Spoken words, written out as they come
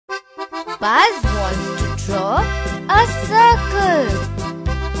Buzz wants to draw a circle.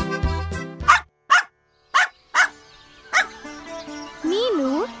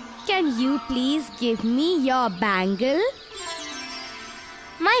 Meenu, can you please give me your bangle?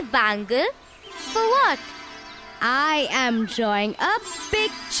 My bangle? For what? I am drawing a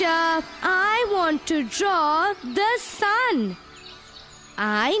picture. I want to draw the sun.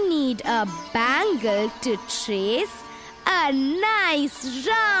 I need a bangle to trace a nice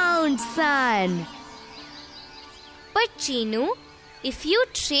round sun. But Chinu, if you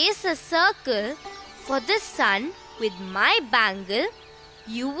trace a circle for the sun with my bangle,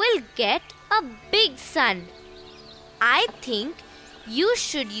 you will get a big sun. I think you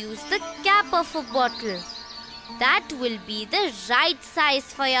should use the cap of a bottle. That will be the right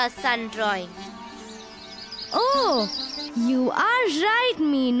size for your sun drawing. Oh, you are right,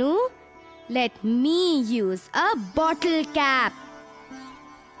 Meenu. Let me use a bottle cap.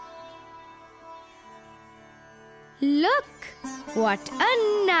 Look, what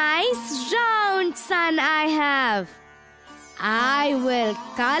a nice round sun I have. I will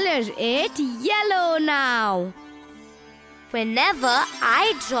color it yellow now. Whenever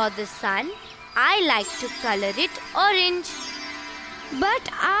I draw the sun, I like to color it orange. But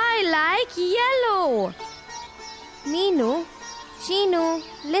I like yellow. Meenu, Chinu,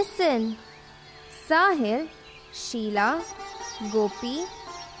 listen. Sahil, Sheila, Gopi,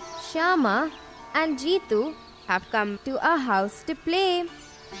 Shama and Jeetu have come to our house to play.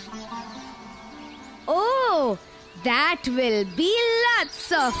 Oh, that will be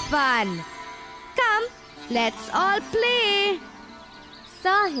lots of fun. Come, let's all play.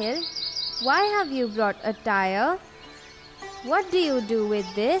 Sahil, why have you brought a tire? What do you do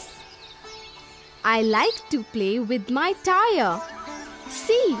with this? I like to play with my tire.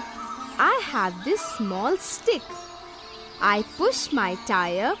 See, I have this small stick. I push my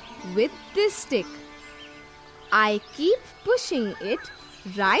tire with this stick. I keep pushing it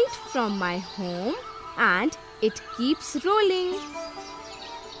right from my home and it keeps rolling.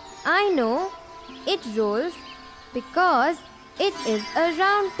 I know, it rolls because it is a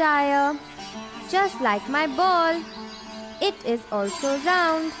round tire. Just like my ball, it is also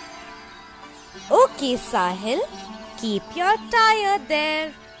round. Okay, Sahil, keep your tire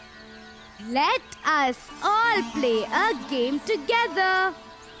there. Let us all play a game together.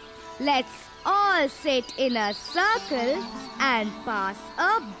 Let's all sit in a circle and pass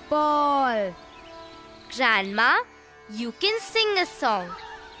a ball. Grandma, you can sing a song.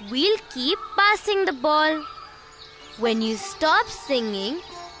 We'll keep passing the ball. When you stop singing,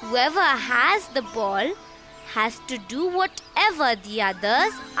 whoever has the ball has to do whatever the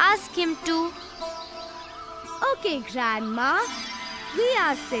others ask him to. Okay, Grandma. We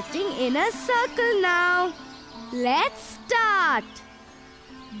are sitting in a circle now. Let's start.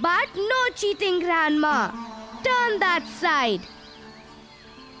 But no cheating, Grandma. Turn that side.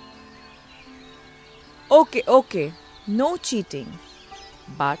 Okay. No cheating.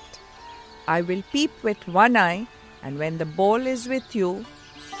 But I will peep with one eye, and when the ball is with you,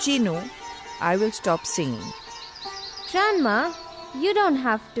 Chinu, I will stop singing. Grandma, you don't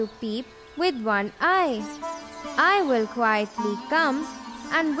have to peep with one eye. I will quietly come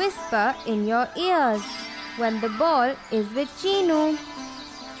and whisper in your ears when the ball is with Chinu. Okay,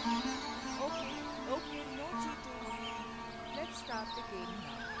 no cheating. Let's start the game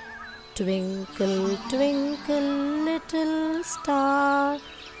now. Twinkle, twinkle, little star,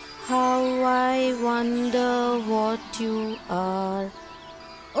 how I wonder what you are.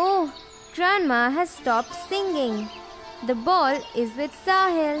 Oh, Grandma has stopped singing. The ball is with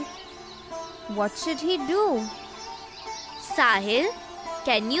Sahil. What should he do? Sahil,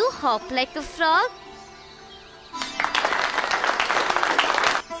 can you hop like a frog?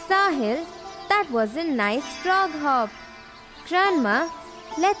 Sahil, that was a nice frog hop. Grandma,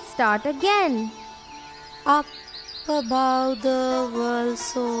 let's start again. Up above the world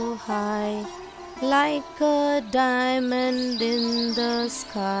so high, like a diamond in the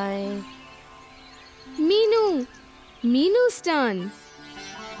sky. Meenu's turn.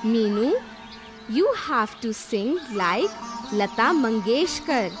 Meenu, you have to sing like Lata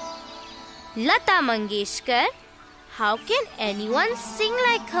Mangeshkar. Lata Mangeshkar? How can anyone sing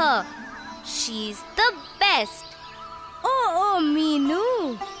like her? She's the best. Oh,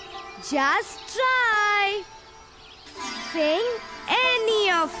 Meenu. Just try. Sing any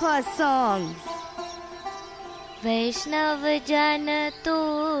of her songs. वैष्णव जन तो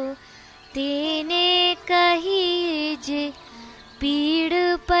तेने कहीजे पीड़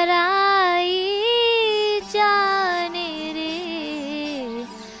पराई जाने रे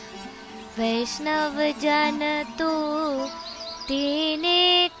वैष्णव जन तो तेने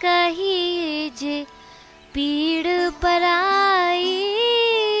कही पीड़ पराई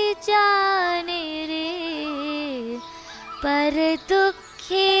जाने रे, पर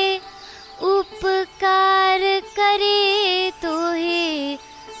दुखे उपकार करे तो हे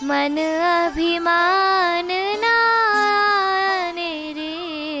मन अभिमान नाने रे।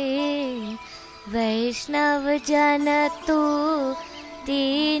 वैष्णव जन तो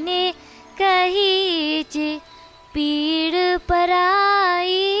तेने कहीजे, पीड़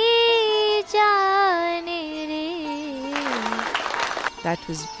पराई जाने रे। That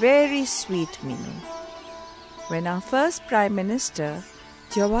was very sweet, Minu. When our first Prime Minister,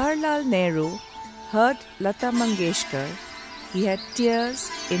 Jawaharlal Nehru, heard Lata Mangeshkar, he had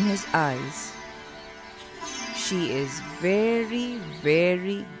tears in his eyes. She is very,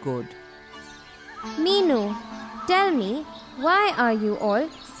 very good. Meenu, tell me, why are you all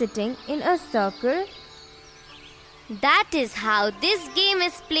sitting in a circle? That is how this game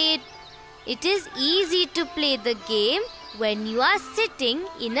is played. It is easy to play the game when you are sitting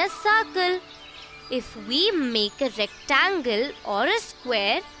in a circle. If we make a rectangle or a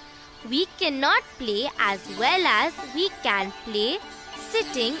square, we cannot play as well as we can play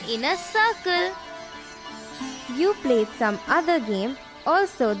sitting in a circle. You played some other game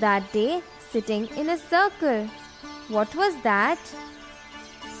also that day, sitting in a circle. What was that?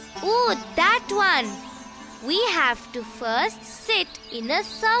 Oh, that one! We have to first sit in a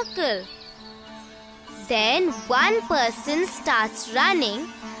circle. Then one person starts running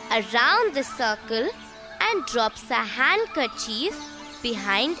around the circle and drops a handkerchief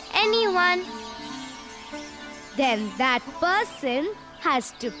behind anyone. Then that person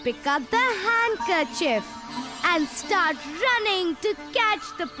has to pick up the handkerchief and start running to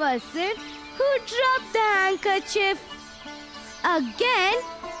catch the person who dropped the handkerchief. Again,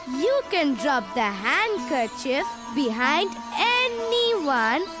 you can drop the handkerchief behind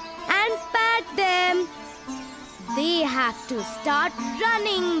anyone and pat them. They have to start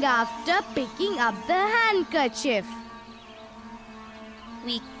running after picking up the handkerchief.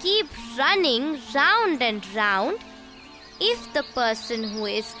 We keep running round and round. If the person who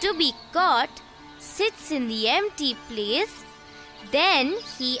is to be caught sits in the empty place, then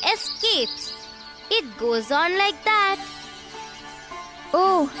he escapes. It goes on like that.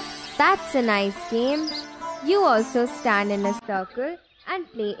 Oh, that's a nice game. You also stand in a circle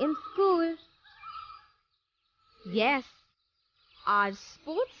and play in school. Yes, our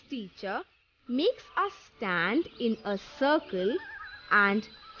sports teacher makes us stand in a circle and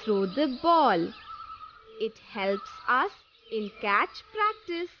throw the ball. It helps us in catch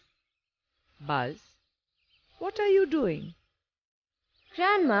practice. Buzz, what are you doing?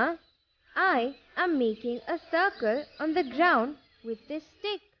 Grandma, I am making a circle on the ground with this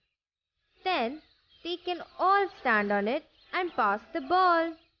stick. Then they can all stand on it and pass the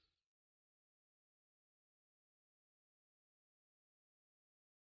ball.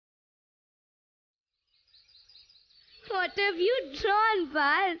 What have you drawn,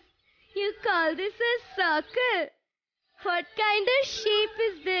 Buzz? You call this a circle? What kind of shape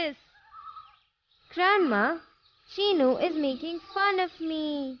is this? Grandma, Chinu is making fun of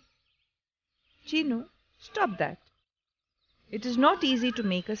me. Chinu, stop that. It is not easy to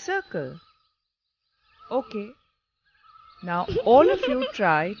make a circle. Okay. Now all of you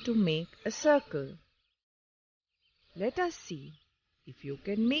try to make a circle. Let us see if you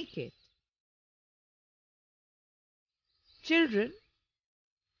can make it. Children,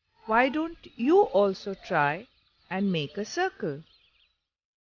 why don't you also try and make a circle?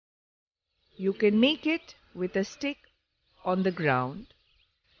 You can make it with a stick on the ground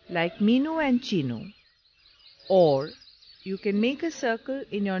like Meenu and Chinu, or you can make a circle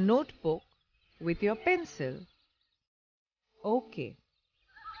in your notebook with your pencil. Okay,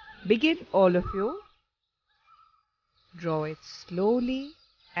 begin all of you. Draw it slowly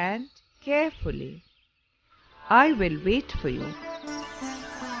and carefully. I will wait for you.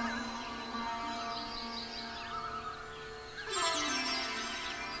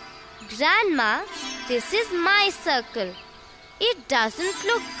 Grandma, this is my circle. It doesn't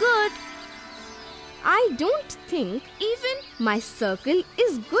look good. I don't think even my circle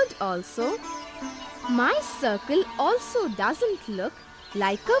is good also. My circle also doesn't look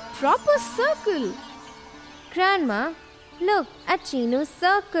like a proper circle. Grandma, look at Chinu's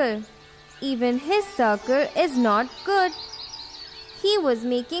circle. Even his circle is not good. He was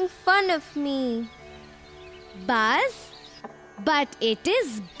making fun of me. Buzz, but it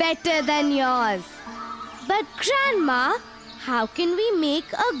is better than yours. But Grandma, how can we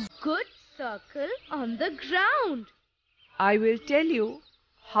make a good circle on the ground? I will tell you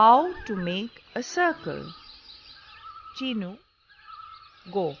how to make a circle. Chinu,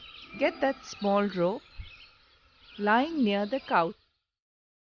 go get that small rope lying near the couch.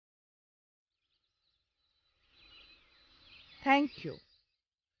 Thank you.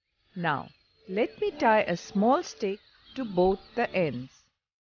 Now, let me tie a small stick to both the ends.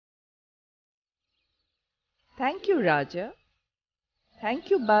 Thank you, Raja. Thank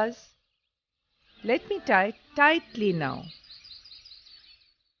you, Buzz. Let me tie tightly now.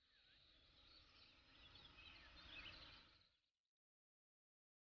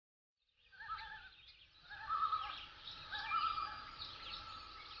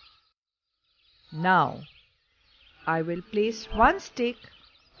 Now, I will place one stick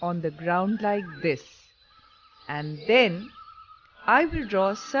on the ground like this, and then I will draw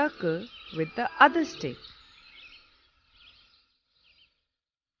a circle with the other stick.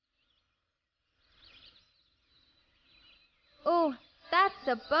 Oh, that's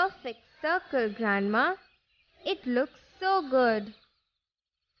a perfect circle, Grandma. It looks so good.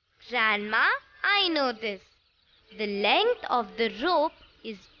 Grandma, I know this. The length of the rope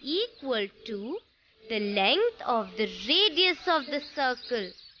is equal to the length of the radius of the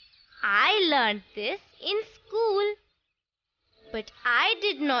circle. I learned this in school. But I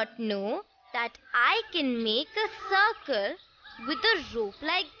did not know that I can make a circle with a rope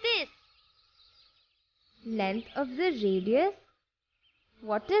like this. Length of the radius?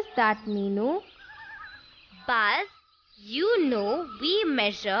 What is that, Meenu? Buzz, you know we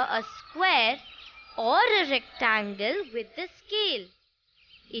measure a square or a rectangle with the scale.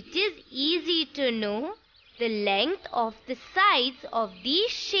 It is easy to know the length of the sides of these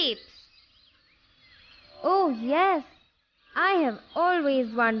shapes. Oh, yes. I have always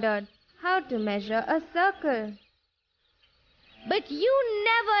wondered how to measure a circle. But you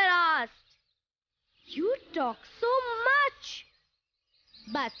never asked. You talk so much.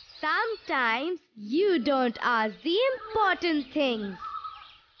 But sometimes you don't ask the important things.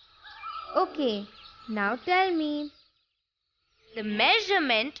 Okay, now tell me. The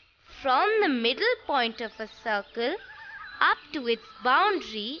measurement from the middle point of a circle up to its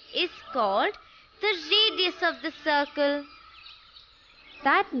boundary is called the radius of the circle.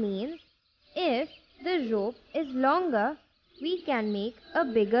 That means if the rope is longer, we can make a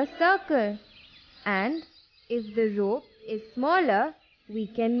bigger circle. And if the rope is smaller, we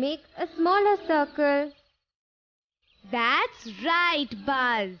can make a smaller circle. That's right,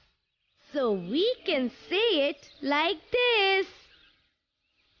 Buzz. So we can say it like this.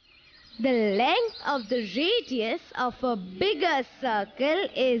 The length of the radius of a bigger circle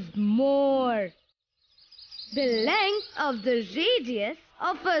is more. The length of the radius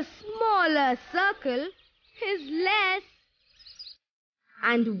of a smaller circle is less.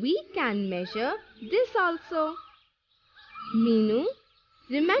 And we can measure this also. Meenu,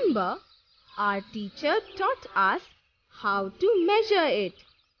 remember, our teacher taught us how to measure it.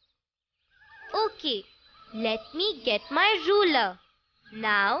 Okay, let me get my ruler.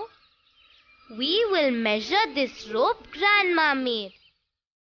 Now, we will measure this rope Grandma made.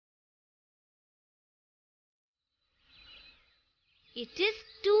 It is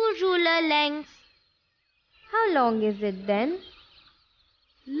 2 ruler lengths. How long is it then?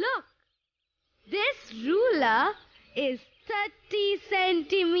 Look, this ruler is 30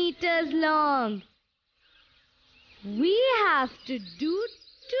 centimeters long. We have to do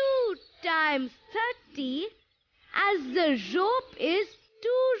 2 times 30 as the rope is 2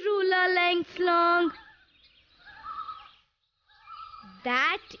 ruler lengths long.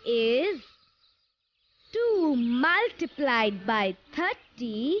 That is 2 multiplied by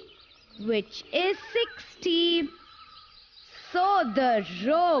 30, which is 60. So the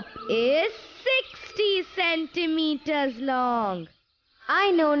rope is 60 centimeters long.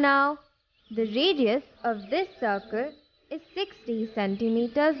 I know now. The radius of this circle is 60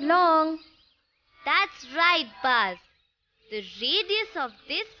 centimeters long. That's right, Buzz. The radius of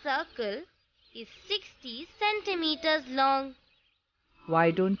this circle is 60 centimeters long.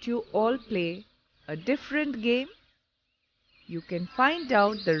 Why don't you all play a different game? You can find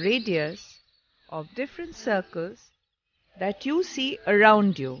out the radius of different circles that you see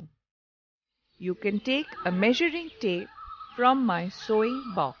around you. You can take a measuring tape from my sewing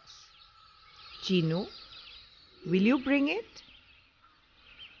box. Chinu, will you bring it?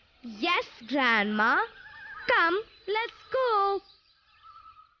 Yes, Grandma. Come, let's go.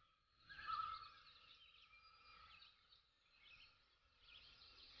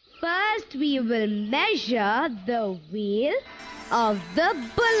 First, we will measure the wheel of the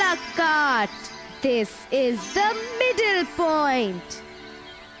bullock cart. This is the middle point.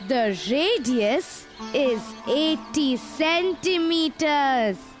 The radius is 80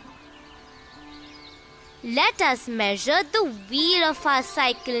 centimeters. Let us measure the wheel of our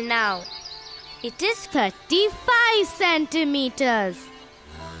cycle now. It is 35 centimeters.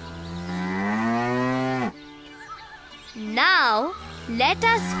 Now, let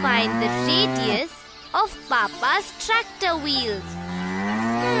us find the radius of Papa's tractor wheels.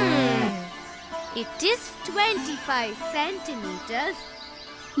 It is 25 centimeters.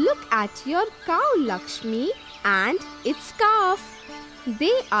 Look at your cow, Lakshmi, and its calf.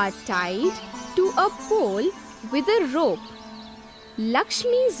 They are tied to a pole with a rope.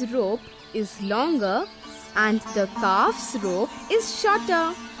 Lakshmi's rope is longer and the calf's rope is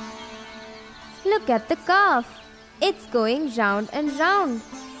shorter. Look at the calf. It's going round and round.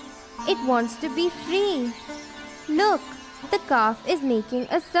 It wants to be free. Look, the calf is making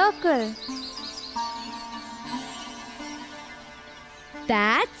a circle.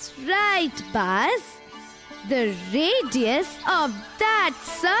 That's right, Buzz. The radius of that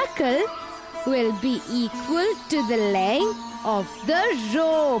circle will be equal to the length of the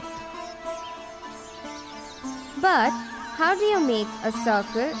rope. But how do you make a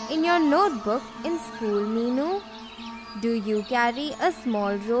circle in your notebook in school, Meenu? Do you carry a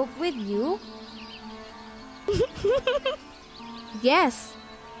small rope with you? Yes,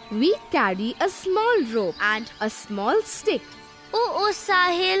 we carry a small rope and a small stick. Oh,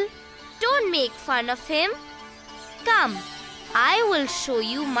 Sahil, don't make fun of him. Come, I will show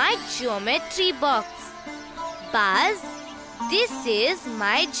you my geometry box. Buzz, this is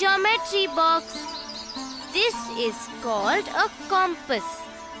my geometry box. This is called a compass.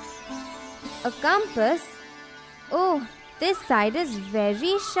 A compass? Oh, this side is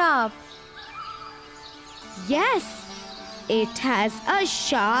very sharp. Yes, it has a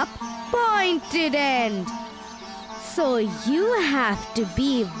sharp pointed end. So you have to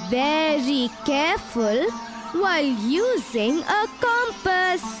be very careful while using a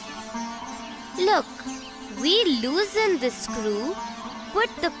compass. Look, we loosen the screw, put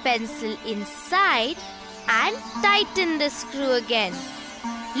the pencil inside and tighten the screw again.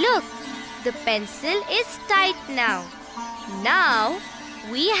 Look, the pencil is tight now. Now,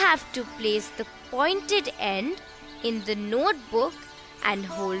 we have to place the pointed end in the notebook and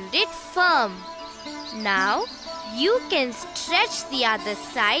hold it firm. Now, you can stretch the other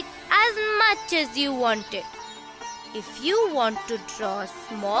side as much as you want it. If you want to draw a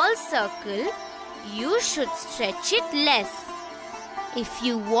small circle, you should stretch it less. If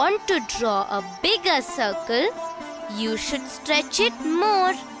you want to draw a bigger circle, you should stretch it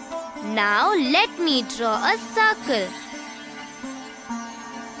more. Now let me draw a circle.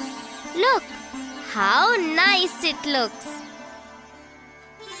 Look, how nice it looks.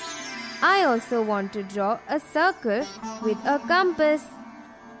 I also want to draw a circle with a compass.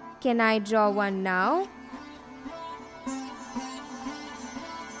 Can I draw one now?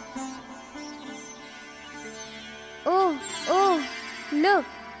 Oh, look,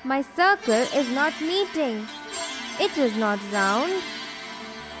 my circle is not meeting. It is not round.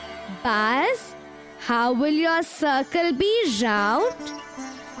 Buzz, how will your circle be round?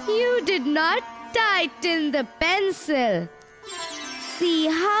 You did not tighten the pencil. See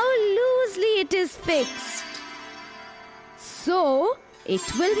how loosely it is fixed. So, it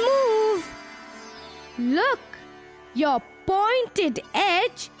will move. Look, your pointed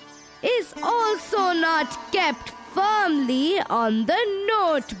edge is also not kept firmly on the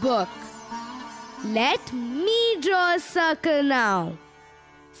notebook. Let me draw a circle now.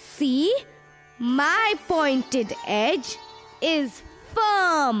 See, my pointed edge is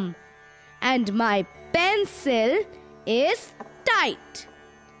firm and my pencil is tight.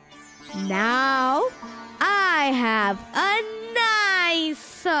 Now I have a nice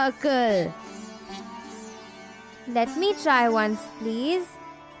circle. Let me try once, please.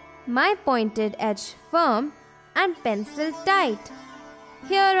 My pointed edge firm and pencil tight.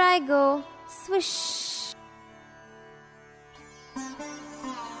 Here I go. Swish.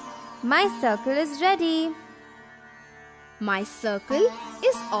 My circle is ready. My circle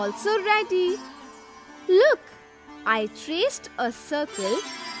is also ready. Look, I traced a circle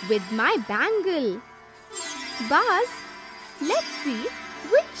with my bangle. Buzz, let's see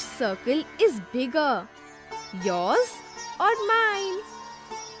which circle is bigger, yours or mine.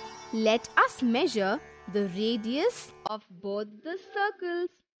 Let us measure the radius of both the circles.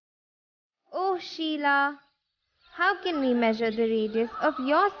 Oh, Sheila, how can we measure the radius of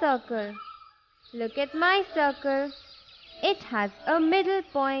your circle? Look at my circle. It has a middle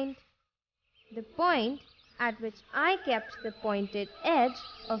point. The point at which I kept the pointed edge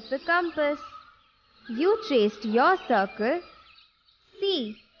of the compass. You traced your circle.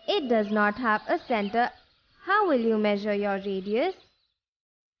 See, it does not have a center. How will you measure your radius?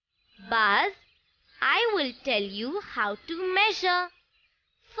 Buzz, I will tell you how to measure.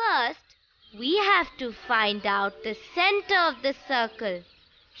 First, we have to find out the center of the circle.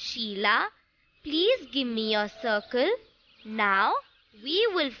 Sheila, please give me your circle. Now, we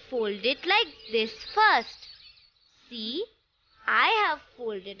will fold it like this first. See, I have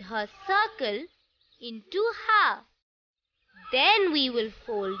folded her circle into half. Then we will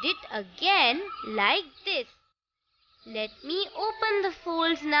fold it again like this. Let me open the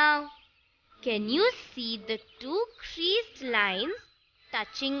folds now. Can you see the two creased lines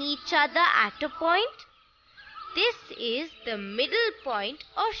touching each other at a point? This is the middle point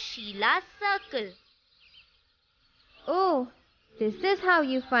of Sheila's circle. Oh, this is how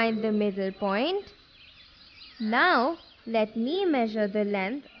you find the middle point. Now, let me measure the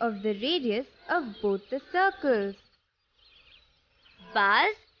length of the radius of both the circles.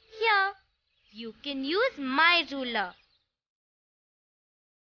 Buzz, here. You can use my ruler.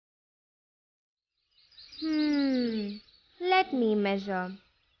 Let me measure.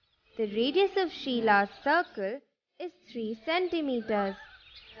 The radius of Sheila's circle is 3 centimeters.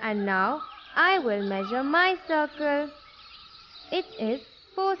 And now I will measure my circle. It is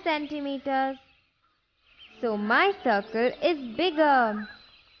 4 centimeters. So my circle is bigger.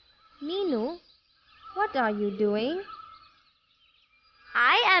 Meenu, what are you doing?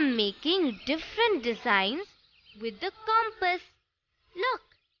 I am making different designs with the compass. Look,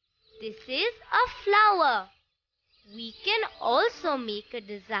 this is a flower. We can also make a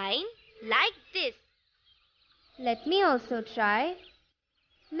design like this. Let me also try.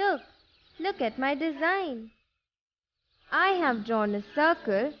 Look at my design. I have drawn a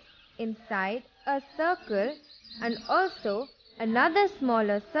circle inside a circle and also another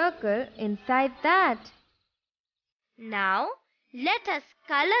smaller circle inside that. Now, let us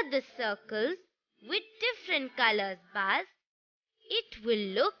color the circles with different colors, Buzz. It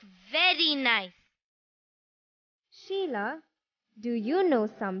will look very nice. Sheila, do you know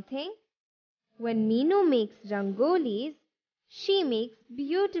something? When Meenu makes rangolis, she makes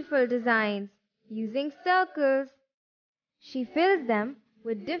beautiful designs using circles. She fills them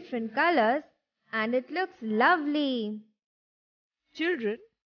with different colors and it looks lovely. Children,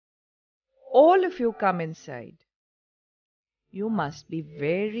 all of you come inside. You must be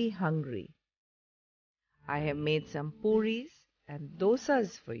very hungry. I have made some puris and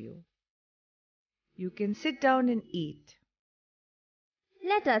dosas for you. You can sit down and eat.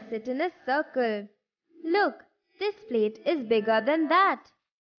 Let us sit in a circle. Look, this plate is bigger than that.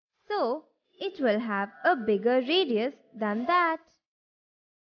 So, it will have a bigger radius than that.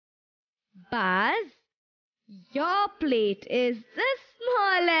 Buzz, your plate is the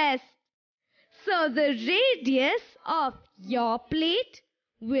smallest. So the radius of your plate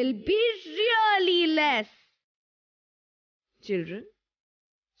will be really less. Children,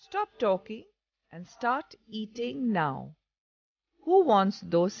 stop talking and start eating now. Who wants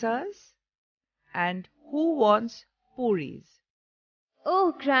dosas and who wants puris?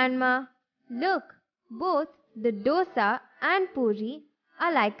 Oh, Grandma, look, both the dosa and puri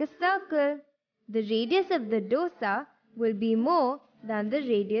are like a circle. The radius of the dosa will be more than the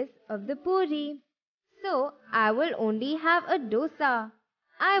radius of the puri. So, I will only have a dosa.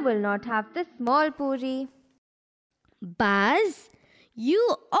 I will not have the small puri. Buzz,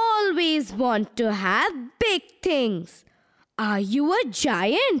 you always want to have big things. Are you a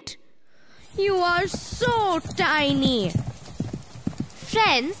giant? You are so tiny.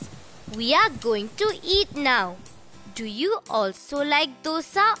 Friends, we are going to eat now. Do you also like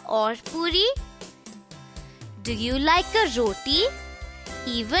dosa or puri? Do you like a roti?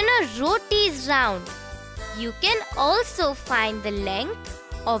 Even a roti is round. You can also find the length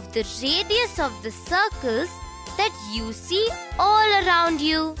of the radius of the circles that you see all around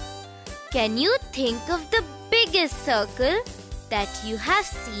you. Can you think of the biggest circle that you have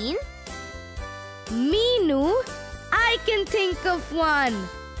seen? Meenu, I can think of one.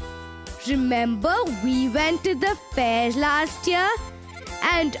 Remember we went to the fair last year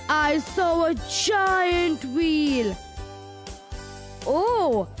and I saw a giant wheel.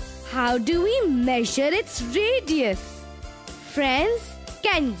 Oh, how do we measure its radius? Friends,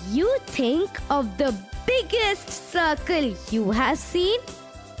 can you think of the biggest circle you have seen?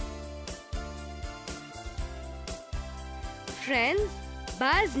 Friends,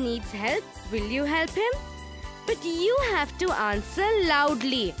 Buzz needs help. Will you help him? But you have to answer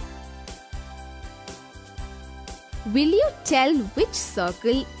loudly. Will you tell which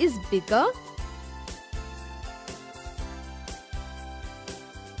circle is bigger?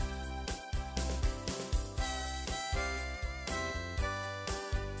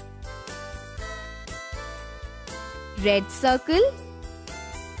 Red circle,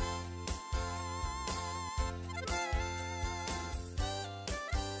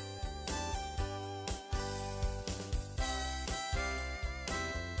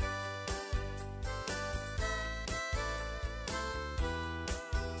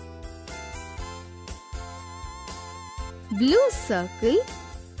 Blue circle.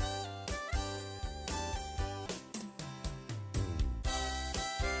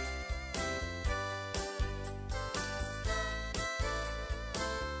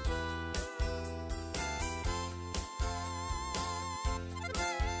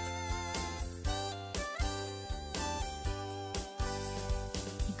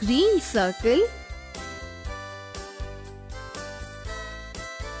 Green circle.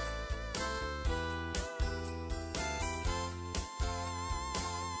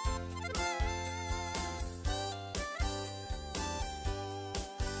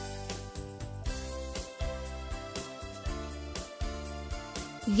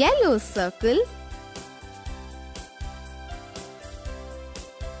 Yellow circle.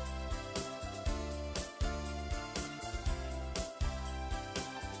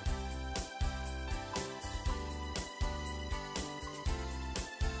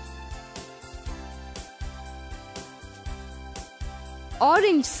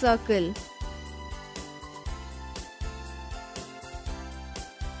 Orange circle.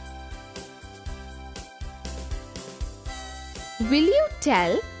 Will you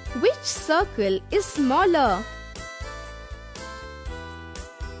tell which circle is smaller?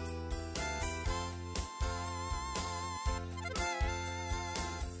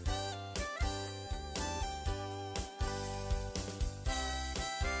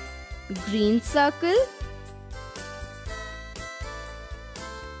 Green circle.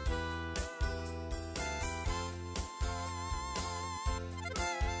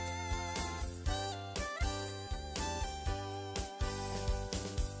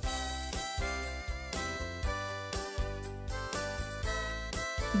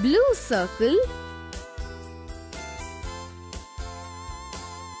 Blue circle.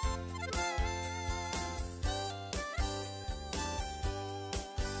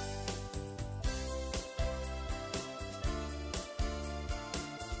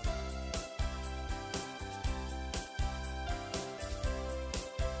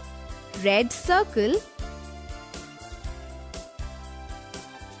 Red circle.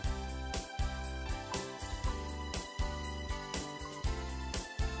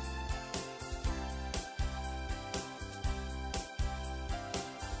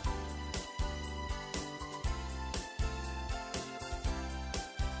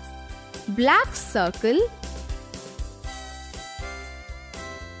 Black circle.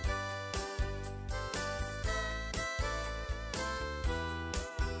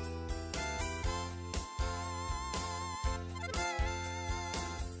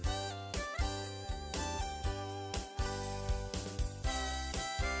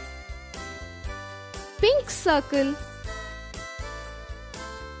 Pink circle.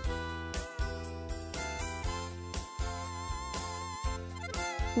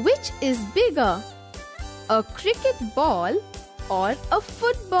 Which is bigger, a cricket ball or a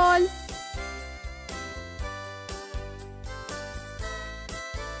football?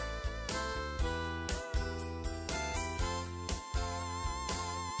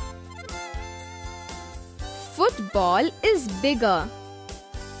 Football is bigger.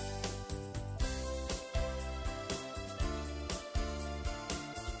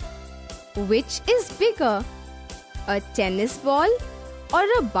 Which is bigger, a tennis ball or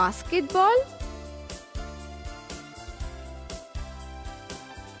a basketball?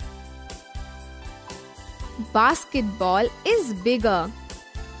 Basketball is bigger.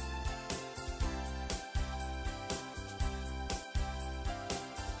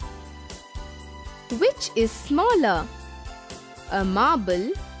 Which is smaller, a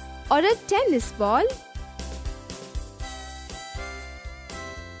marble or a tennis ball?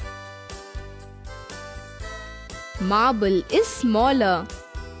 Marble is smaller.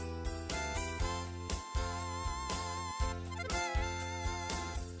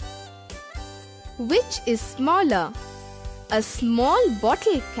 Which is smaller, a small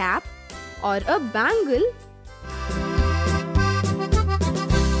bottle cap or a bangle?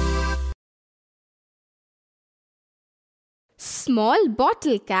 Small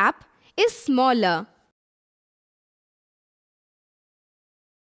bottle cap is smaller.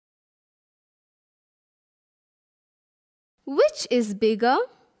 Which is bigger,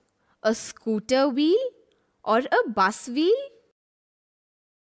 a scooter wheel or a bus wheel?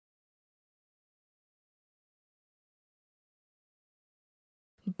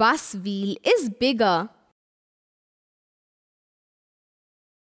 Bus wheel is bigger.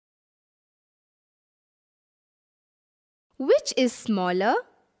 Which is smaller,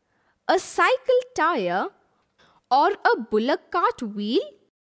 a cycle tire or a bullock cart wheel?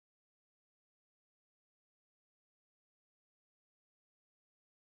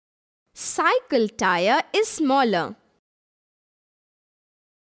 Cycle tire is smaller.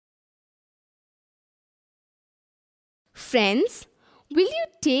 Friends, will you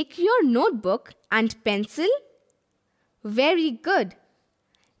take your notebook and pencil? Very good.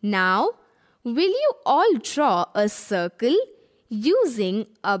 Now, will you all draw a circle using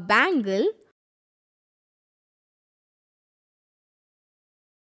a bangle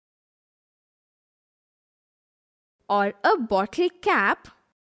or a bottle cap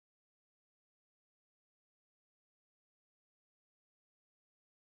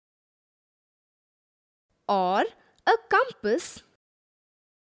or a compass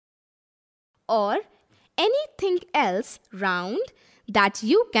or anything else round that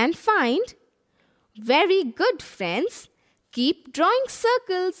you can find? Very good, friends. Keep drawing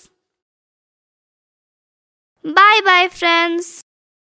circles. Bye bye, friends.